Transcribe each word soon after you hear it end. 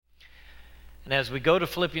And as we go to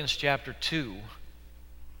Philippians chapter 2,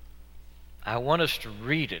 I want us to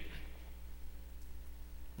read it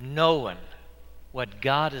knowing what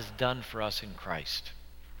God has done for us in Christ.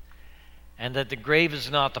 And that the grave is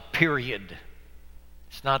not the period.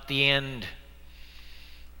 It's not the end.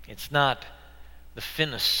 It's not the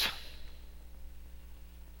finis.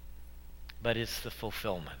 But it's the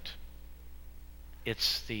fulfillment.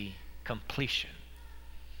 It's the completion.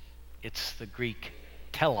 It's the Greek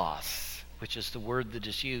telos, which is the word that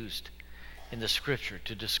is used in the Scripture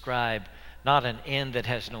to describe not an end that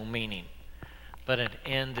has no meaning, but an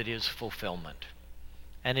end that is fulfillment.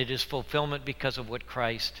 And it is fulfillment because of what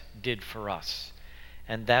Christ did for us.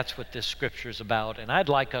 And that's what this Scripture is about. And I'd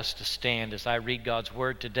like us to stand as I read God's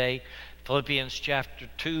Word today. Philippians chapter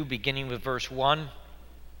 2, beginning with verse 1.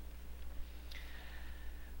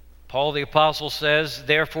 Paul the Apostle says,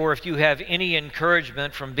 "Therefore, if you have any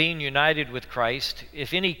encouragement from being united with Christ,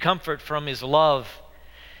 if any comfort from His love,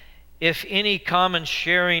 if any common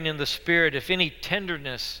sharing in the Spirit, if any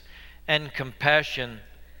tenderness and compassion,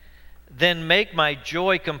 then make my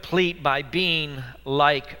joy complete by being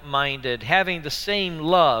like-minded, having the same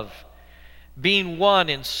love, being one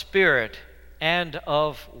in spirit and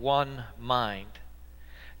of one mind.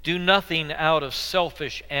 Do nothing out of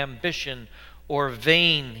selfish ambition or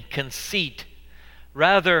vain conceit.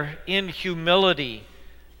 Rather, in humility,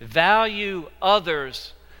 value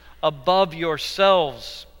others above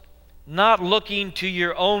yourselves, not looking to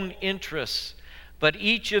your own interests, but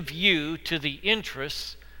each of you to the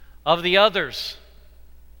interests of the others.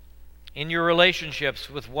 In your relationships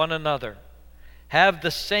with one another, have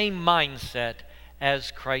the same mindset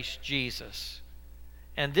as Christ Jesus."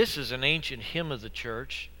 And this is an ancient hymn of the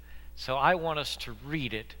church, so I want us to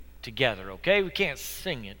read it together, okay? We can't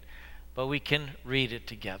sing it, but we can read it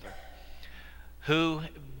together. "Who,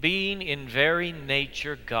 being in very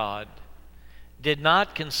nature God, did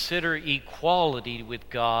not consider equality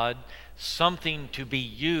with God something to be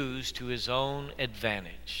used to His own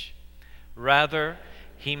advantage. Rather,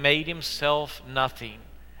 He made Himself nothing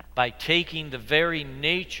by taking the very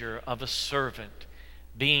nature of a servant,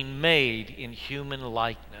 being made in human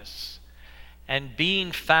likeness. And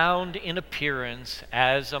being found in appearance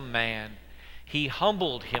as a man, He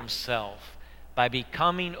humbled Himself by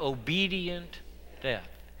becoming obedient to death,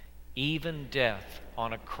 even death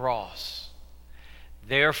on a cross.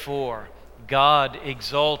 Therefore, God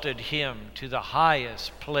exalted Him to the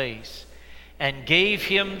highest place and gave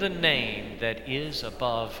Him the name that is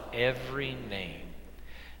above every name,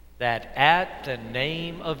 that at the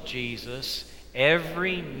name of Jesus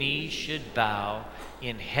every knee should bow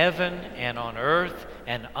in heaven and on earth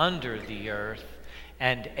and under the earth,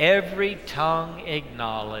 and every tongue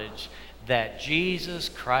acknowledge that Jesus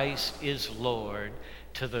Christ is Lord,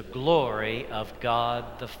 to the glory of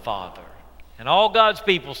God the Father." And all God's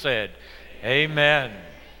people said, Amen.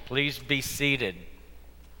 Please be seated.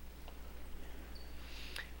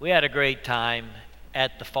 We had a great time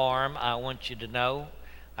at the farm, I want you to know.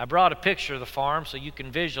 I brought a picture of the farm so you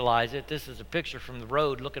can visualize it. This is a picture from the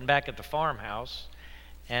road looking back at the farmhouse.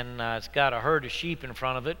 And it's got a herd of sheep in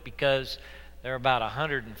front of it because there are about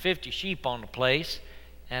 150 sheep on the place.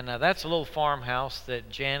 And that's a little farmhouse that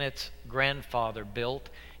Janet's grandfather built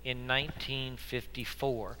in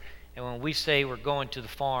 1954. And when we say we're going to the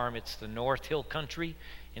farm, it's the North Hill Country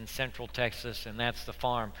in Central Texas, and that's the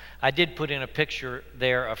farm. I did put in a picture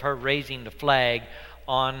there of her raising the flag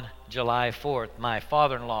on July 4th. My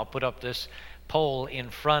father-in-law put up this pole in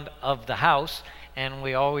front of the house, and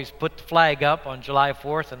we always put the flag up on July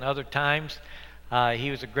 4th and other times. He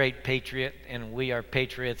was a great patriot, and we are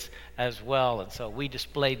patriots as well, and so we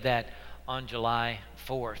displayed that on July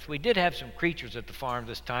 4th. We did have some creatures at the farm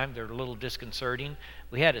this time. They're a little disconcerting.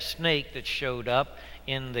 We had a snake that showed up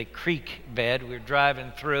in the creek bed. We were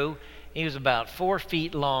driving through. He was about 4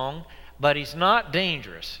 feet long, but he's not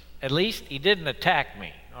dangerous. At least he didn't attack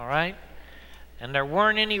me, all right? And there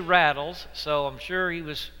weren't any rattles, so I'm sure he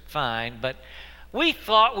was fine. But we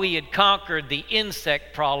thought we had conquered the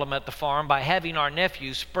insect problem at the farm by having our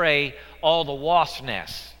nephew spray all the wasp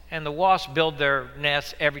nests. And the wasps build their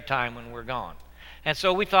nests every time when we're gone. And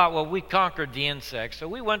so we thought, well, we conquered the insects. So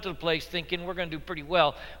we went to the place thinking we're going to do pretty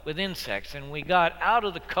well with insects. And we got out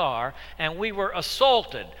of the car and we were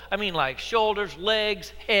assaulted. I mean, like shoulders,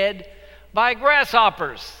 legs, head, by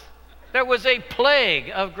grasshoppers. There was a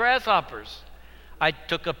plague of grasshoppers. I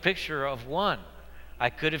took a picture of one. I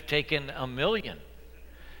could have taken 1,000,000.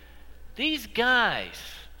 These guys,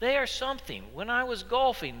 they are something. When I was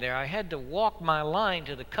golfing there, I had to walk my line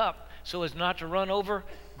to the cup so as not to run over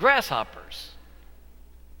grasshoppers.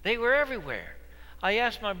 They were everywhere. I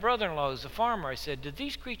asked my brother-in-law, who's a farmer, I said, did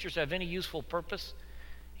these creatures have any useful purpose?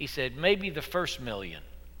 He said, maybe the first million.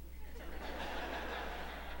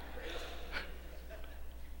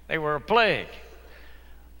 They were a plague.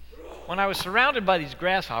 When I was surrounded by these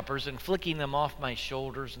grasshoppers and flicking them off my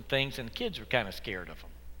shoulders and things, and kids were kind of scared of them,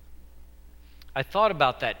 I thought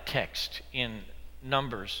about that text in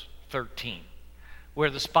Numbers 13, where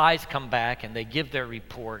the spies come back and they give their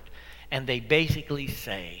report, and they basically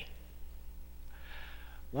say,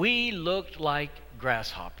 we looked like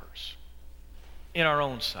grasshoppers in our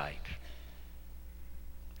own sight,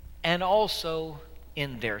 and also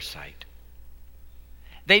in their sight.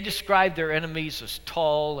 They describe their enemies as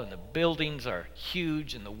tall, and the buildings are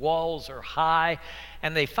huge, and the walls are high.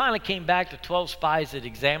 And they finally came back to 12 spies that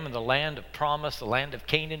examined the land of promise, the land of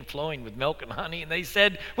Canaan, flowing with milk and honey. And they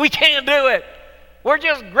said, we can't do it. We're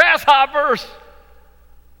just grasshoppers.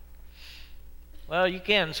 Well, you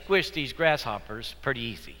can squish these grasshoppers pretty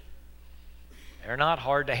easy. They're not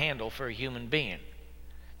hard to handle for a human being.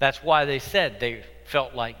 That's why they said they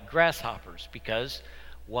felt like grasshoppers, because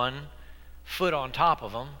one foot on top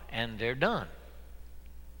of them and they're done.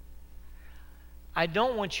 I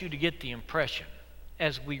don't want you to get the impression,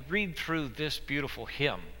 as we read through this beautiful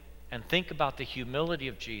hymn and think about the humility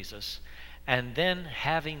of Jesus, and then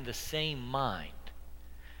having the same mind,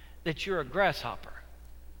 that you're a grasshopper.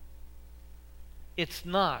 It's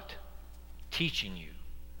not teaching you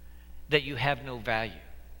that you have no value.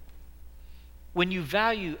 When you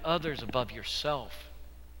value others above yourself,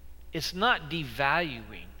 it's not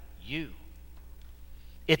devaluing you.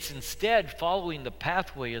 It's instead following the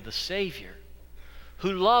pathway of the Savior,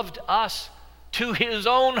 who loved us to his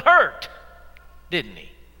own hurt, didn't he?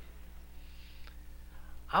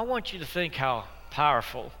 I want you to think how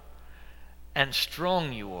powerful and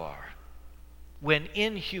strong you are when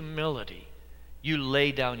in humility you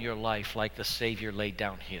lay down your life like the Savior laid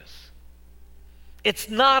down his. It's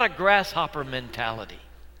not a grasshopper mentality.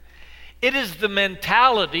 It is the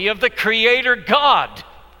mentality of the Creator God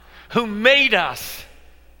who made us,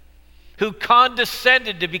 who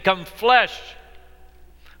condescended to become flesh,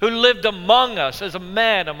 who lived among us as a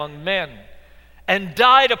man among men, and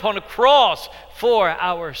died upon a cross for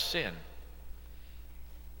our sin.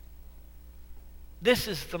 This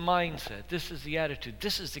is the mindset, this is the attitude,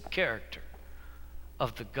 this is the character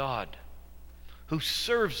of the God who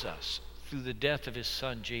serves us through the death of his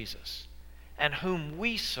Son Jesus, and whom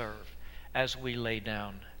we serve as we lay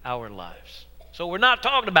down our lives. So we're not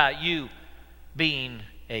talking about you being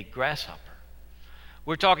a grasshopper.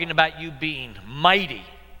 We're talking about you being mighty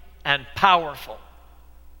and powerful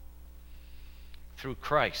through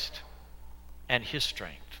Christ and his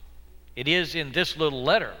strength. It is in this little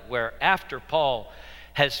letter where, after Paul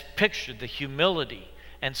has pictured the humility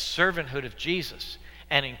and servanthood of Jesus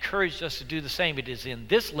and encouraged us to do the same, it is in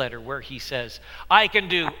this letter where he says, I can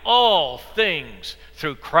do all things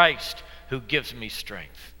through Christ who gives me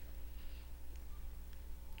strength.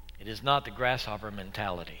 It is not the grasshopper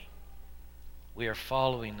mentality. We are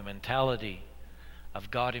following the mentality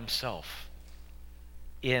of God himself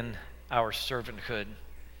in our servanthood.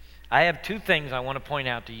 I have two things I want to point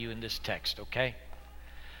out to you in this text, okay?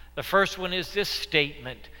 The first one is this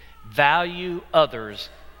statement, value others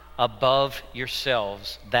above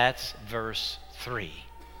yourselves. That's verse 3.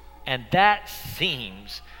 And that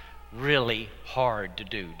seems really hard to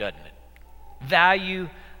do, doesn't it? Value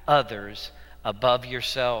others above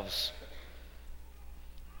yourselves.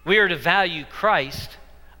 We are to value Christ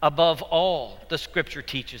above all, the Scripture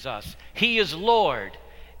teaches us. He is Lord,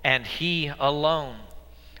 and he alone.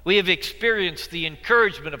 We have experienced the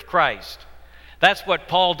encouragement of Christ. That's what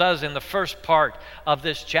Paul does in the first part of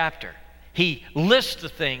this chapter. He lists the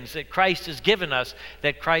things that Christ has given us,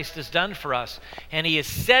 that Christ has done for us, and he is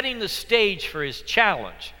setting the stage for his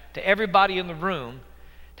challenge to everybody in the room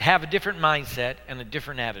to have a different mindset and a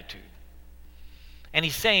different attitude. And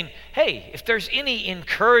he's saying, hey, if there's any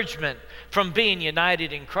encouragement from being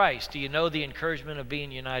united in Christ, do you know the encouragement of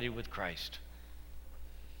being united with Christ?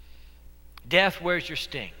 Death, where's your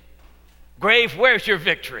sting? Grave, where's your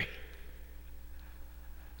victory?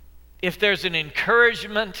 If there's an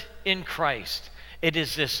encouragement in Christ, it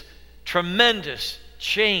is this tremendous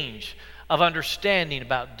change of understanding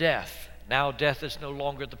about death. Now death is no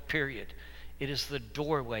longer the period. It is the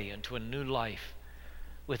doorway into a new life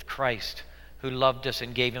with Christ, who loved us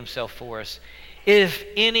and gave himself for us. If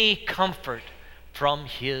any comfort from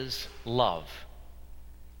his love.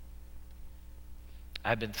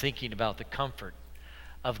 I've been thinking about the comfort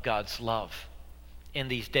of God's love in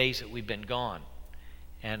these days that we've been gone.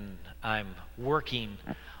 And I'm working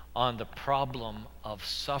on the problem of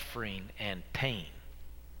suffering and pain.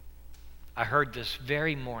 I heard this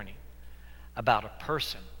very morning about a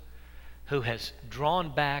person who has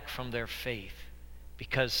drawn back from their faith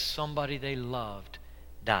because somebody they loved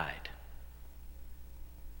died.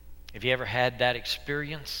 Have you ever had that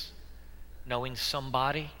experience, knowing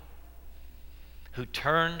somebody who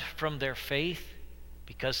turned from their faith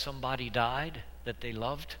because somebody died that they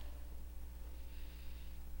loved?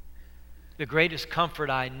 The greatest comfort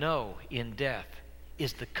I know in death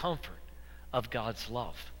is the comfort of God's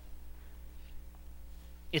love.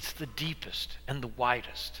 It's the deepest and the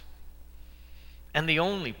widest and the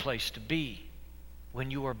only place to be when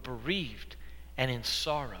you are bereaved and in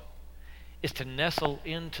sorrow is to nestle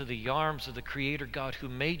into the arms of the Creator God who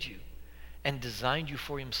made you and designed you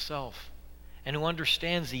for Himself and who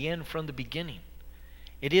understands the end from the beginning.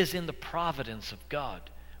 It is in the providence of God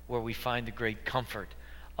where we find the great comfort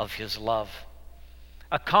of His love.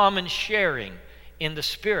 A common sharing in the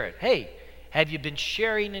Spirit. Hey, have you been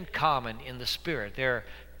sharing in common in the Spirit? There are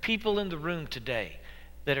people in the room today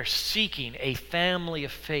that are seeking a family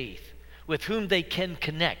of faith with whom they can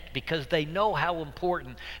connect because they know how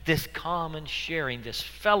important this common sharing, this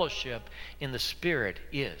fellowship in the Spirit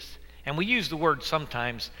is. And we use the word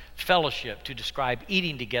sometimes fellowship to describe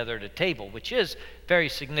eating together at a table, which is very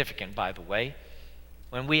significant, by the way.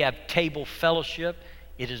 When we have table fellowship,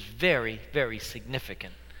 it is very, very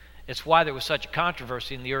significant. It's why there was such a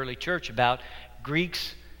controversy in the early church about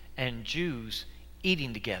Greeks and Jews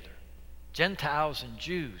eating together. Gentiles and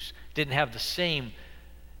Jews didn't have the same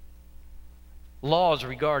laws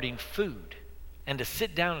regarding food, and to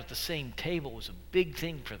sit down at the same table was a big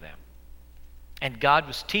thing for them. And God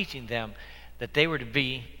was teaching them that they were to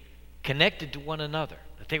be connected to one another,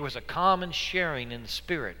 that there was a common sharing in the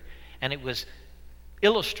Spirit, and it was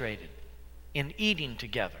illustrated in eating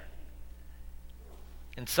together.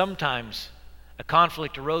 And sometimes a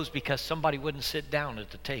conflict arose because somebody wouldn't sit down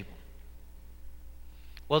at the table.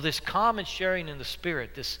 Well, this common sharing in the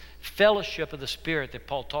Spirit, this fellowship of the Spirit that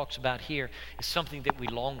Paul talks about here, is something that we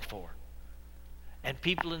long for. And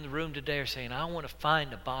people in the room today are saying, I want to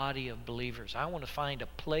find a body of believers. I want to find a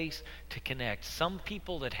place to connect. Some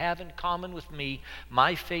people that have in common with me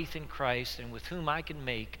my faith in Christ and with whom I can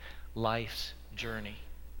make life's journey.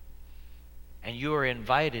 And you are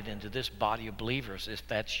invited into this body of believers if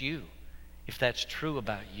that's you, if that's true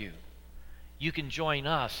about you. You can join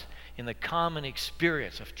us in the common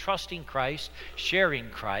experience of trusting Christ,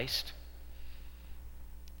 sharing Christ,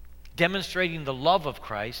 demonstrating the love of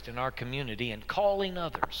Christ in our community, and calling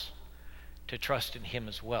others to trust in Him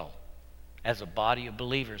as well. As a body of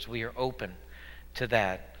believers, we are open to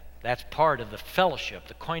that. That's part of the fellowship,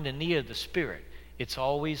 the koinonia of the Spirit. It's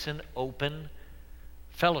always an open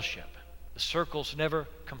fellowship. The circle's never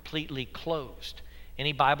completely closed.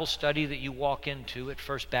 Any Bible study that you walk into at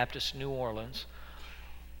First Baptist New Orleans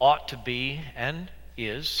ought to be and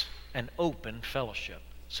is an open fellowship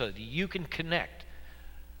so that you can connect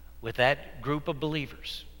with that group of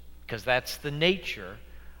believers, because that's the nature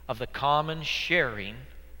of the common sharing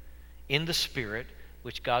in the Spirit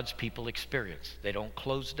which God's people experience. They don't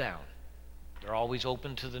close down. They're always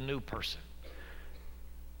open to the new person,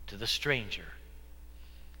 to the stranger,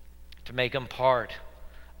 to make them part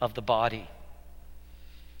of the body.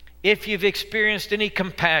 If you've experienced any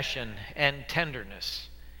compassion and tenderness,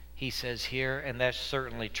 he says here, and that's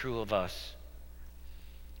certainly true of us,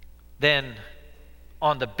 then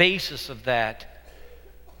on the basis of that,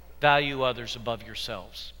 value others above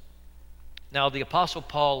yourselves. Now, the Apostle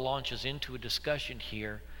Paul launches into a discussion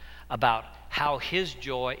here about how his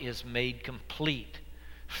joy is made complete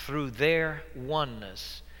through their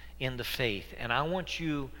oneness in the faith. And I want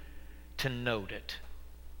you to note it,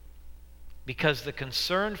 because the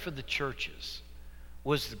concern for the churches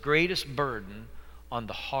was the greatest burden on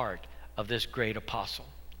the heart of this great apostle.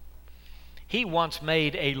 He once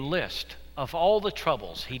made a list of all the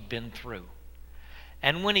troubles he'd been through.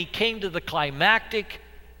 And when he came to the climactic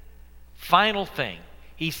final thing,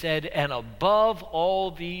 he said, and above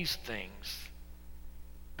all these things,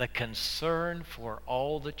 the concern for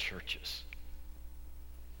all the churches.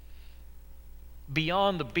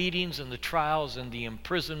 Beyond the beatings and the trials and the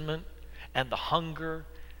imprisonment and the hunger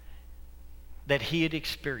that he had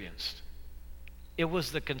experienced, it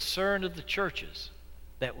was the concern of the churches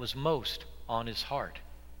that was most on his heart.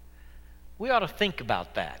 We ought to think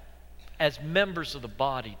about that as members of the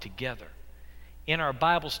body together, in our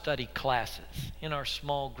Bible study classes, in our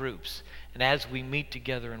small groups, and as we meet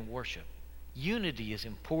together in worship. Unity is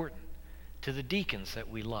important to the deacons that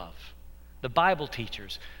we love, the Bible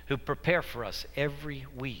teachers who prepare for us every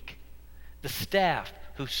week, the staff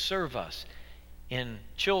who serve us in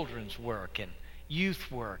children's work and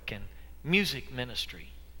youth work and music ministry.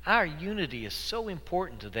 Our unity is so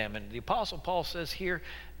important to them. And the Apostle Paul says here,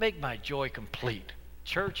 make my joy complete,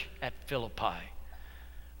 church at Philippi,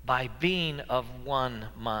 by being of one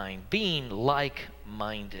mind, being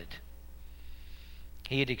like-minded.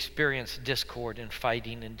 He had experienced discord and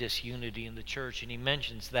fighting and disunity in the church, and he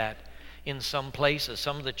mentions that in some places.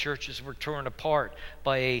 Some of the churches were torn apart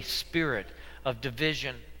by a spirit of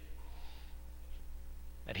division.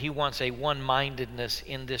 And he wants a one-mindedness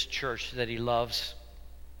in this church that he loves.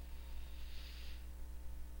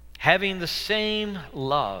 Having the same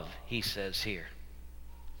love, he says here.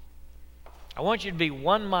 I want you to be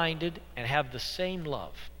one-minded and have the same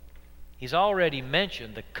love. He's already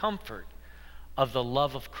mentioned the comfort of the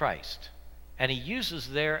love of Christ. And he uses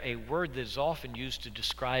there a word that is often used to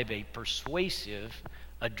describe a persuasive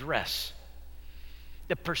address.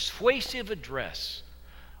 The persuasive address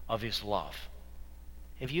of his love.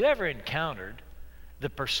 Have you ever encountered the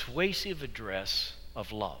persuasive address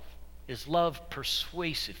of love? Is love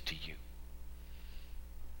persuasive to you?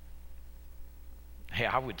 Hey,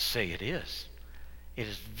 I would say it is. It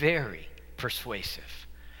is very persuasive.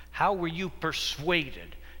 How were you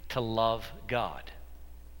persuaded to love God?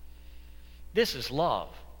 This is love.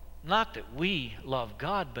 Not that we love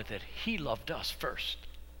God, but that He loved us first.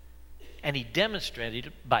 And He demonstrated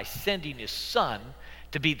it by sending His Son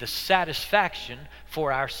to be the satisfaction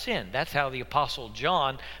for our sin. That's how the Apostle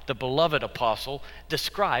John, the beloved apostle,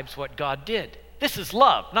 describes what God did. This is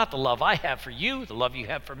love, not the love I have for you, the love you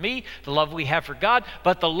have for me, the love we have for God,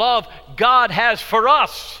 but the love God has for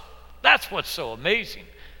us. That's what's so amazing.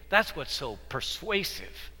 That's what's so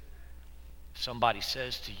persuasive. Somebody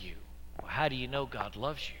says to you, well, how do you know God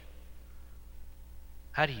loves you?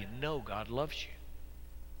 How do you know God loves you?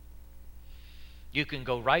 You can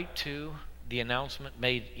go right to the announcement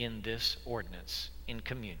made in this ordinance in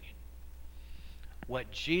communion.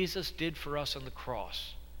 What Jesus did for us on the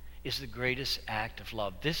cross is the greatest act of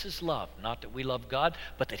love. This is love, not that we love God,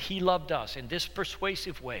 but that He loved us in this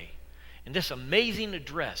persuasive way, in this amazing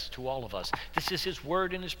address to all of us. This is His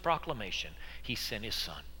word and His proclamation. He sent His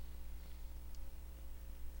Son.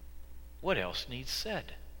 What else needs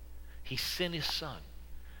said? He sent His Son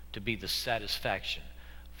to be the satisfaction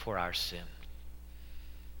for our sin.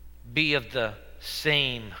 Be of the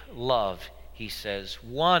same love, he says,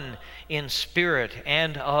 one in spirit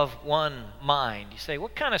and of one mind. You say,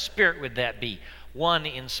 what kind of spirit would that be? One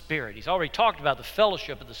in spirit. He's already talked about the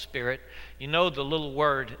fellowship of the Spirit. You know the little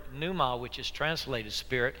word pneuma, which is translated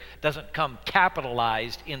spirit, doesn't come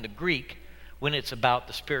capitalized in the Greek when it's about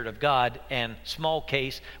the Spirit of God, and small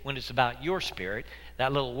case when it's about your spirit.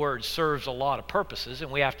 That little word serves a lot of purposes,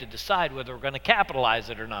 and we have to decide whether we're going to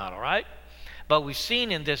capitalize it or not, all right? But we've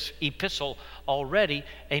seen in this epistle already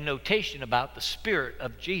a notation about the Spirit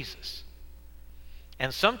of Jesus.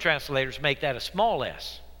 And some translators make that a small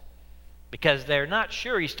s, because they're not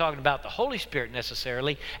sure he's talking about the Holy Spirit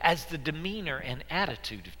necessarily as the demeanor and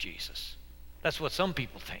attitude of Jesus. That's what some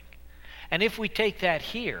people think. And if we take that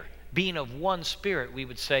here, being of one spirit, we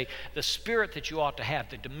would say the spirit that you ought to have,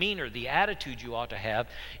 the demeanor, the attitude you ought to have,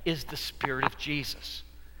 is the Spirit of Jesus.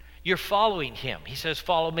 You're following Him. He says,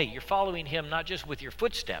 follow me. You're following Him not just with your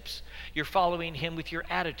footsteps. You're following Him with your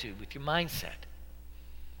attitude, with your mindset.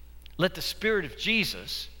 Let the Spirit of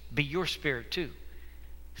Jesus be your spirit too.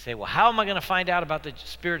 You say, well, how am I going to find out about the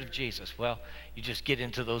Spirit of Jesus? Well, you just get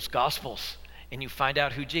into those Gospels and you find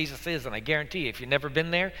out who Jesus is. And I guarantee you, if you've never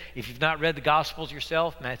been there, if you've not read the Gospels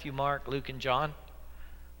yourself, Matthew, Mark, Luke, and John,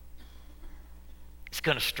 it's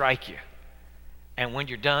going to strike you. And when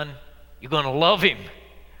you're done, you're going to love Him.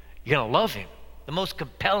 You're going to love Him. The most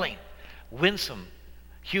compelling, winsome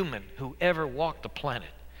human who ever walked the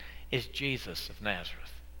planet is Jesus of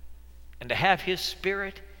Nazareth. And to have His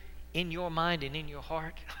Spirit in your mind and in your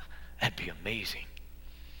heart, that'd be amazing.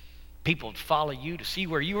 People would follow you to see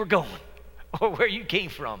where you were going or where you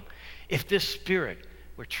came from if this Spirit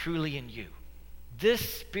were truly in you. This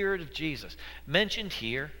Spirit of Jesus, mentioned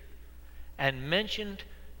here and mentioned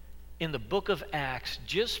in the book of Acts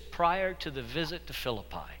just prior to the visit to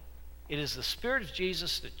Philippi. It is the Spirit of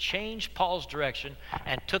Jesus that changed Paul's direction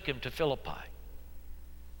and took him to Philippi.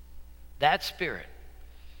 That Spirit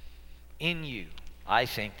in you, I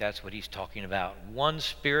think that's what he's talking about. One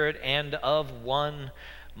spirit and of one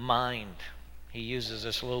mind. He uses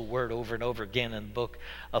this little word over and over again in the book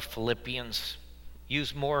of Philippians.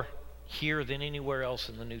 Used more here than anywhere else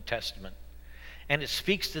in the New Testament. And it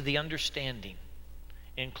speaks to the understanding,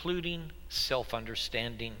 including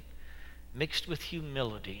self-understanding, mixed with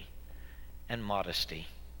humility and modesty.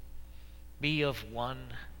 Be of one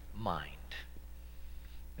mind.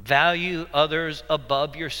 Value others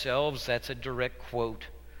above yourselves. That's a direct quote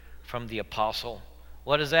from the apostle.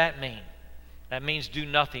 What does that mean? That means do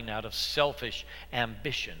nothing out of selfish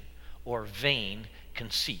ambition or vain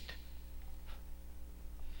conceit.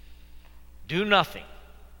 Do nothing.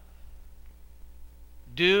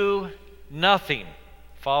 Do nothing,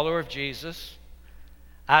 follower of Jesus,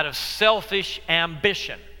 out of selfish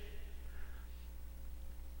ambition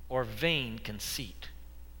or vain conceit.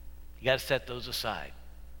 You got to set those aside.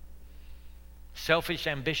 Selfish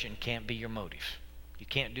ambition can't be your motive. You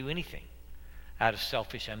can't do anything out of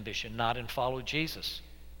selfish ambition, not and follow Jesus.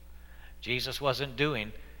 Jesus wasn't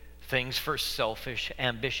doing things for selfish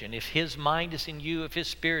ambition. If his mind is in you, if his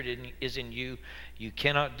spirit is in you, you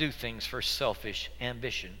cannot do things for selfish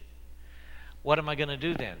ambition. What am I going to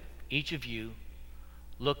do then? Each of you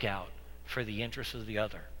look out for the interests of the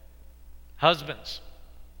other. Husbands,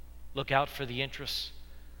 look out for the interests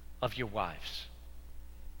of your wives.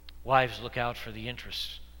 Wives, look out for the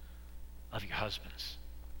interests of your husbands.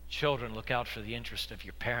 Children, look out for the interest of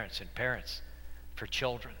your parents, and parents for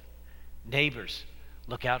children. Neighbors,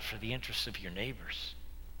 look out for the interests of your neighbors,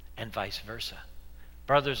 and vice versa.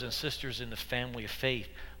 Brothers and sisters in the family of faith,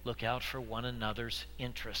 look out for one another's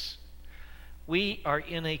interests. We are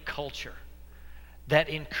in a culture that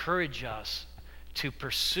encourages us to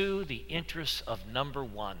pursue the interests of number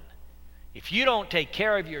one. If you don't take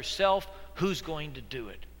care of yourself, who's going to do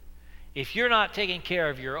it? If you're not taking care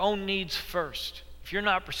of your own needs first, if you're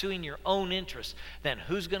not pursuing your own interests, then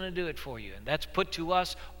who's going to do it for you? And that's put to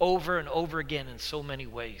us over and over again in so many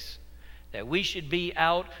ways. That we should be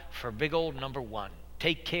out for big old number one.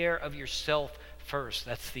 Take care of yourself first.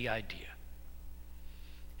 That's the idea.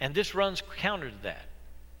 And this runs counter to that.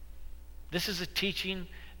 This is a teaching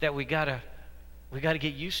that we gotta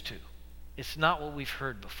get used to. It's not what we've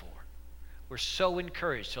heard before. We're so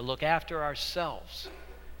encouraged to look after ourselves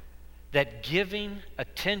that giving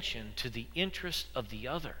attention to the interest of the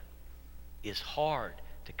other is hard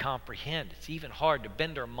to comprehend. It's even hard to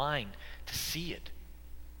bend our mind to see it.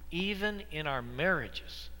 Even in our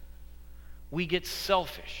marriages, we get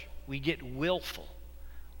selfish, we get willful.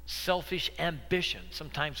 Selfish ambition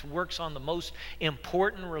sometimes works on the most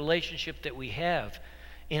important relationship that we have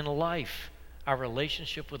in life, our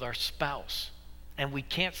relationship with our spouse. And we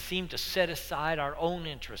can't seem to set aside our own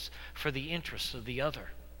interests for the interests of the other.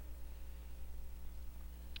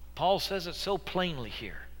 Paul says it so plainly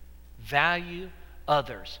here. Value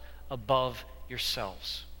others above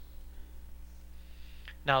yourselves.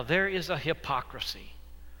 Now, there is a hypocrisy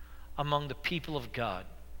among the people of God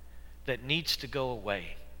that needs to go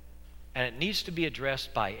away. And it needs to be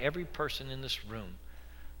addressed by every person in this room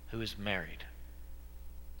who is married.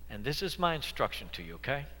 And this is my instruction to you,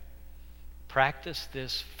 okay? Practice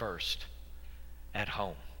this first at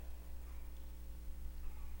home.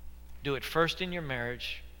 Do it first in your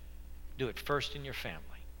marriage. Do it first in your family.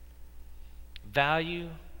 Value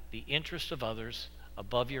the interests of others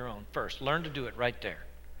above your own first. Learn to do it right there.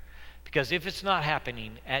 Because if it's not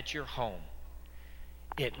happening at your home,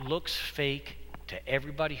 it looks fake to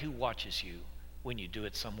everybody who watches you when you do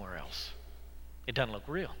it somewhere else. It doesn't look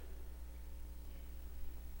real.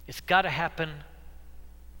 It's got to happen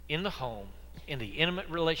in the home, in the intimate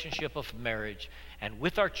relationship of marriage, and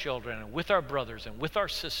with our children, and with our brothers, and with our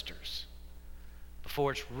sisters,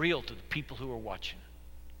 before it's real to the people who are watching.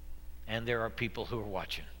 And there are people who are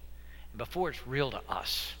watching. And before it's real to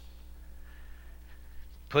us.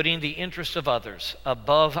 Putting the interests of others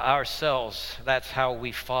above ourselves, that's how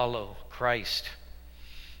we follow Christ.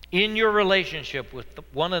 In your relationship with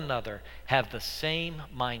one another, have the same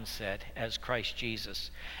mindset as Christ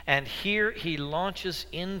Jesus. And here he launches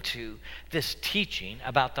into this teaching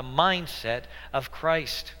about the mindset of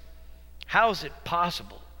Christ. How is it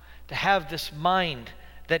possible to have this mind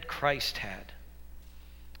that Christ had?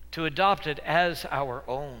 To adopt it as our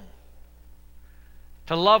own.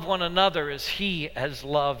 To love one another as he has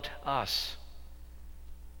loved us.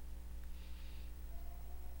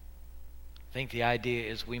 I think the idea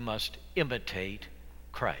is we must imitate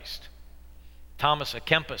Christ. Thomas à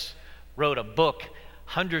Kempis wrote a book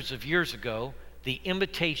hundreds of years ago, The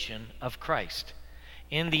Imitation of Christ.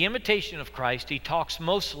 In The Imitation of Christ, he talks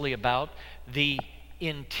mostly about the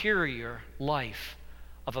interior life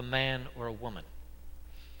of a man or a woman.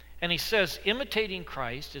 And he says imitating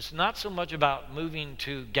Christ is not so much about moving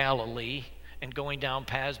to Galilee and going down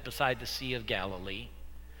paths beside the Sea of Galilee.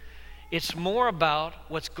 It's more about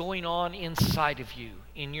what's going on inside of you,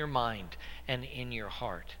 in your mind and in your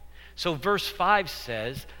heart. So verse 5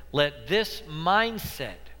 says, let this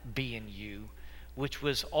mindset be in you, which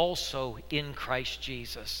was also in Christ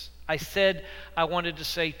Jesus. I said I wanted to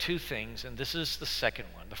say two things, and this is the second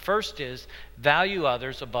one. The first is value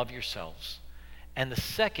others above yourselves. And the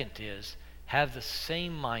second is have the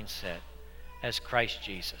same mindset as Christ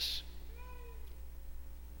Jesus.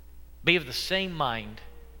 Be of the same mind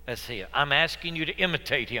as He. I'm asking you to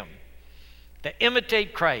imitate Him, to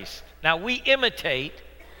imitate Christ. Now, we imitate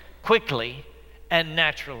quickly and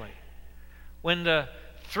naturally. When the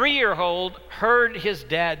 3-year-old heard his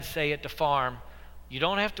dad say at the farm, "You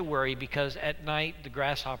don't have to worry because at night the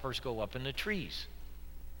grasshoppers go up in the trees."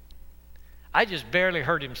 I just barely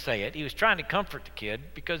heard him say it. He was trying to comfort the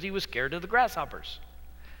kid because he was scared of the grasshoppers.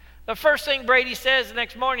 The first thing Brady says the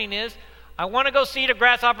next morning is, "I want to go see the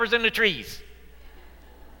grasshoppers in the trees."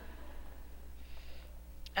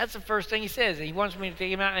 That's the first thing he says. He wants me to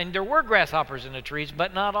take him out. And there were grasshoppers in the trees,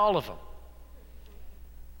 but not all of them.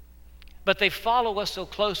 But they follow us so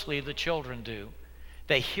closely, the children do.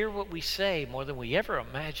 They hear what we say more than we ever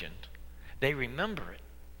imagined. They remember it.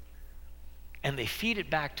 And they feed it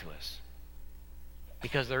back to us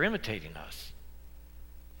because they're imitating us.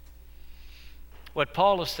 What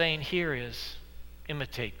Paul is saying here is,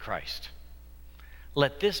 imitate Christ.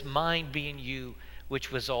 Let this mind be in you,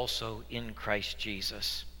 which was also in Christ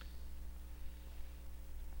Jesus.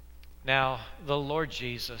 Now, the Lord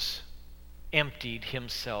Jesus emptied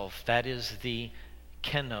himself. That is the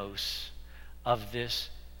kenos of this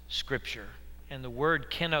scripture. And the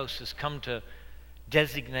word kenos has come to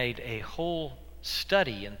designate a whole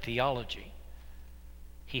study in theology.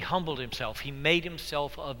 He humbled himself. He made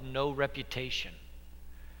himself of no reputation.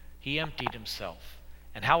 He emptied himself.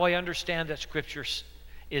 And how I understand that scripture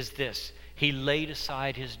is this: he laid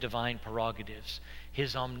aside his divine prerogatives,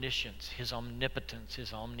 his omniscience, his omnipotence,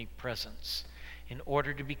 his omnipresence, in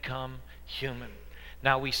order to become human.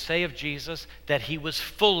 Now, we say of Jesus that he was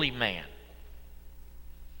fully man,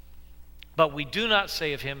 but we do not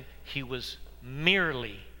say of him he was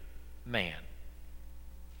merely man.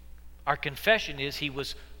 Our confession is he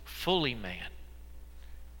was fully man,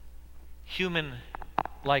 human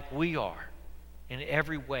like we are. In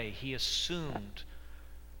every way, he assumed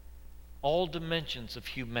all dimensions of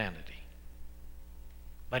humanity,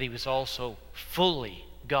 but he was also fully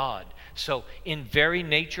God. So, in very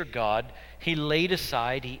nature God, he laid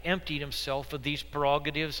aside, he emptied himself of these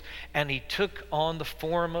prerogatives, and he took on the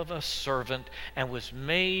form of a servant and was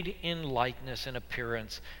made in likeness and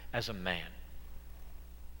appearance as a man.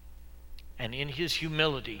 And in his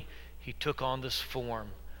humility, he took on this form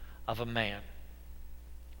of a man.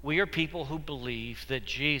 We are people who believe that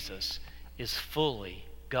Jesus is fully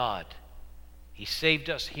God. He saved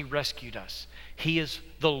us. He rescued us. He is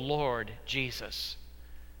the Lord Jesus.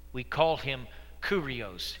 We call him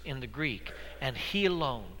Kurios in the Greek, and he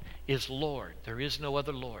alone is Lord. There is no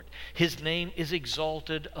other Lord. His name is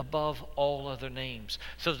exalted above all other names,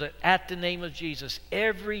 so that at the name of Jesus,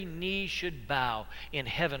 every knee should bow in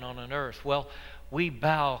heaven, on an earth. Well, we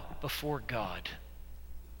bow before God.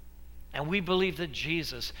 And we believe that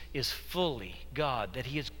Jesus is fully God, that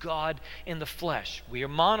he is God in the flesh. We are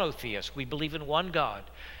monotheists. We believe in one God,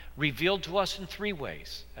 revealed to us in 3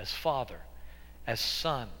 ways: as Father, as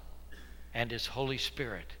Son, and as Holy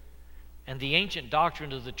Spirit. And the ancient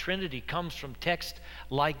doctrine of the Trinity comes from texts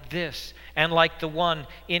like this, and like the one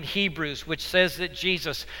in Hebrews, which says that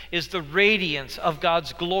Jesus is the radiance of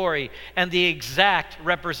God's glory and the exact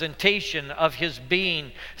representation of his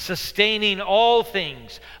being, sustaining all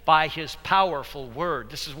things by his powerful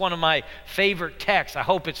word. This is one of my favorite texts. I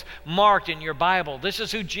hope it's marked in your Bible. This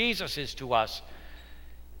is who Jesus is to us.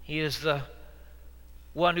 He is the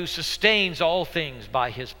one who sustains all things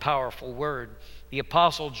by his powerful word. The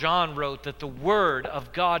Apostle John wrote that the Word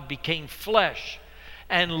of God became flesh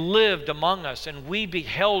and lived among us, and we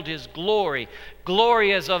beheld his glory,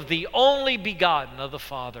 glory as of the only begotten of the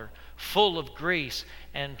Father, full of grace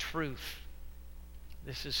and truth.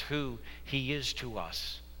 This is who he is to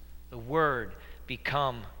us, the Word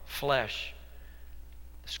become flesh.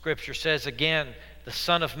 The Scripture says again, the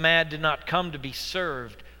Son of Man did not come to be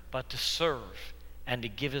served, but to serve, and to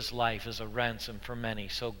give his life as a ransom for many.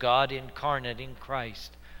 So God incarnate in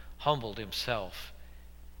Christ humbled himself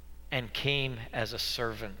and came as a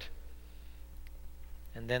servant.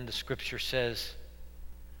 And then the scripture says,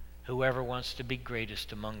 whoever wants to be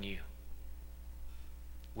greatest among you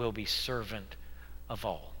will be servant of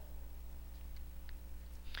all.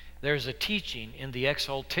 There's a teaching in the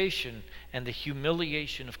exaltation and the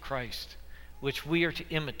humiliation of Christ which we are to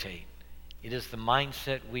imitate. It is the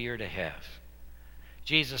mindset we are to have.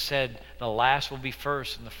 Jesus said, the last will be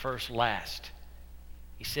first and the first last.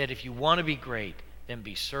 He said, if you want to be great, then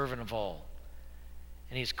be servant of all.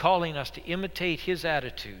 And he's calling us to imitate his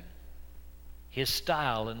attitude, his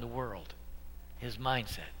style in the world, his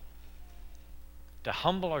mindset. To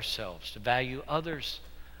humble ourselves, to value others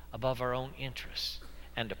above our own interests,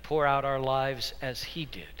 and to pour out our lives as He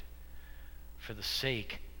did for the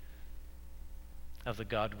sake of the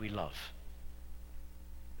God we love.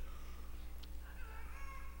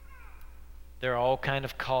 There are all kinds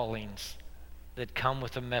of callings that come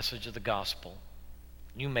with the message of the gospel.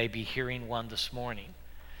 You may be hearing one this morning.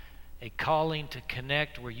 A calling to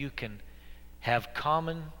connect where you can have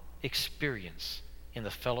common experience in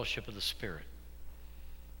the fellowship of the Spirit.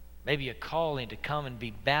 Maybe a calling to come and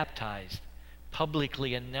be baptized,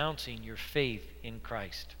 publicly announcing your faith in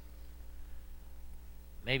Christ.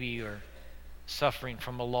 Maybe you're suffering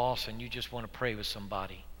from a loss and you just want to pray with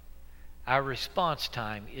somebody. Our response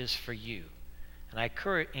time is for you. And I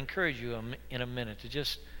encourage you in a minute to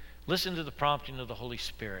just listen to the prompting of the Holy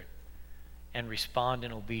Spirit and respond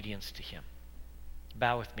in obedience to Him.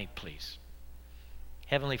 Bow with me, please.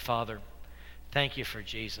 Heavenly Father, thank you for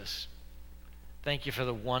Jesus. Thank you for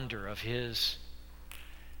the wonder of His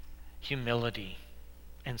humility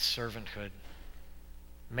and servanthood.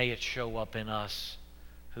 May it show up in us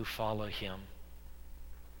who follow Him.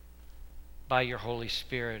 By your Holy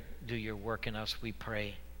Spirit, do your work in us, we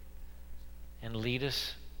pray. And lead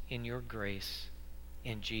us in your grace.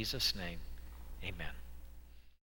 In Jesus' name, amen.